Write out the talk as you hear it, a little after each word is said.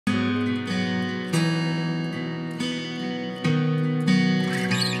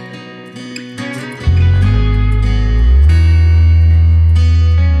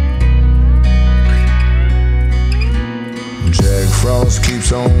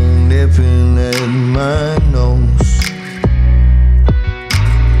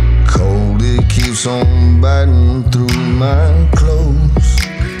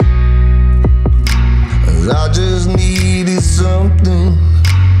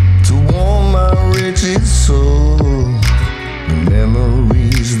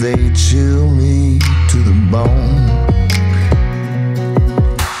chill me to the bone.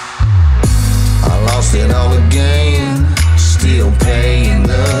 I lost it all again, still paying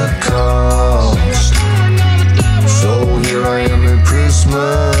the cost. So here I am at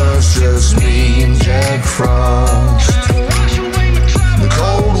Christmas, just me and Jack Frost. The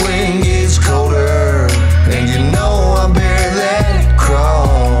cold wind gets colder, and you know I bear that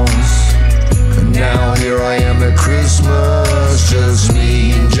cross. And now here I am at Christmas, just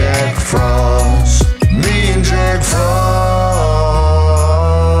me and Jack Frost. Me and Jack Frost.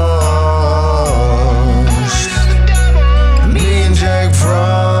 Me and Jack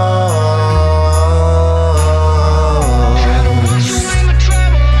Frost.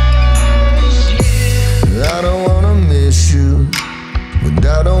 I don't wanna miss you, but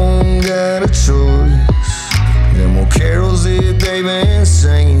I don't got a choice. Them old carols that they've been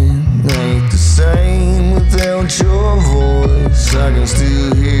singing ain't the same without your voice. I can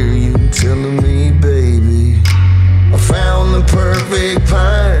still hear you telling me, baby, I found the perfect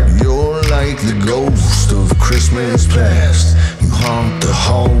pine. You're like the ghost of Christmas past. You haunt the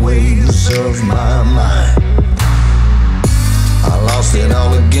hallways of my mind. I lost it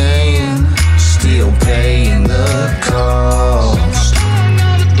all again, still paying the cost.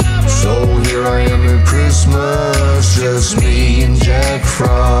 So here I am at Christmas, just me and Jack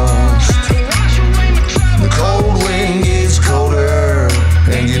Frost. The cold wind gets colder,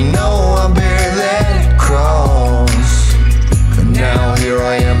 and you know I bear that cross. And now here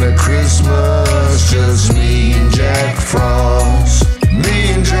I am at Christmas, just me and Jack Frost.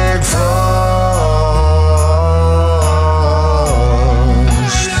 Me and Jack Frost.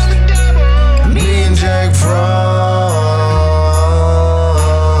 Me and Jack Frost.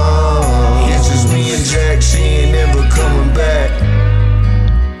 It's just me and Jack, she ain't never coming back.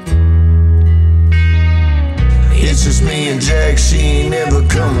 It's just me and Jack, she ain't never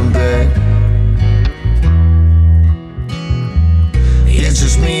coming back. It's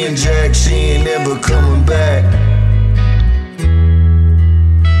just me and Jack, she ain't never coming back.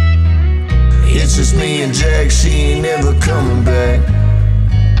 It's just me and Jack, she ain't never coming back.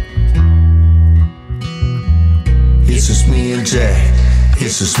 It's just me and Jack,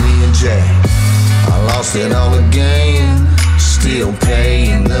 it's just me and Jack. I lost it all again, still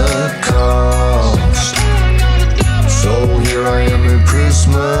paying the